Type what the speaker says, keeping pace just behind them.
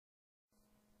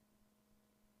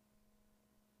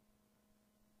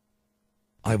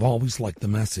I've always liked the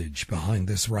message behind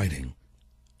this writing.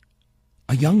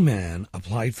 A young man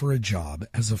applied for a job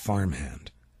as a farmhand.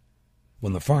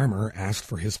 When the farmer asked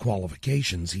for his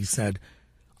qualifications, he said,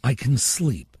 "I can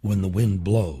sleep when the wind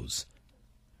blows."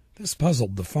 This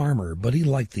puzzled the farmer, but he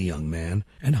liked the young man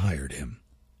and hired him.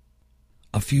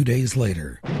 A few days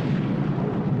later,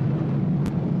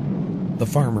 the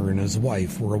farmer and his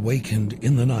wife were awakened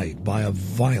in the night by a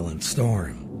violent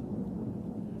storm.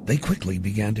 They quickly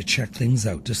began to check things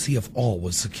out to see if all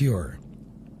was secure.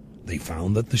 They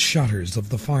found that the shutters of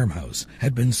the farmhouse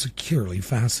had been securely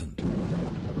fastened.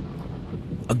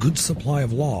 A good supply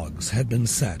of logs had been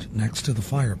set next to the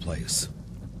fireplace.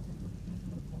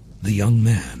 The young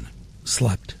man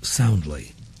slept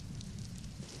soundly.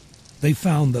 They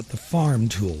found that the farm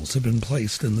tools had been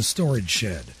placed in the storage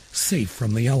shed, safe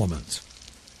from the elements.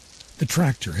 The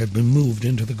tractor had been moved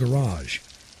into the garage.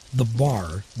 The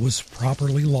bar was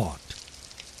properly locked.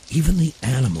 Even the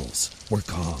animals were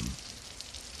calm.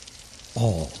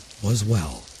 All was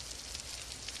well.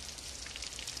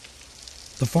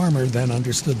 The farmer then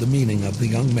understood the meaning of the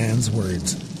young man's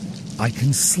words, "I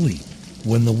can sleep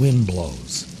when the wind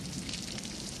blows."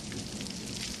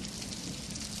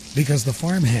 Because the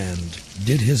farmhand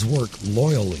did his work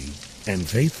loyally and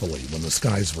faithfully when the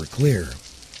skies were clear,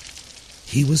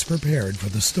 he was prepared for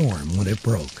the storm when it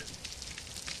broke.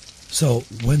 So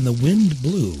when the wind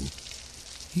blew,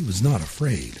 he was not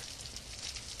afraid.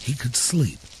 He could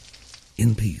sleep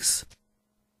in peace.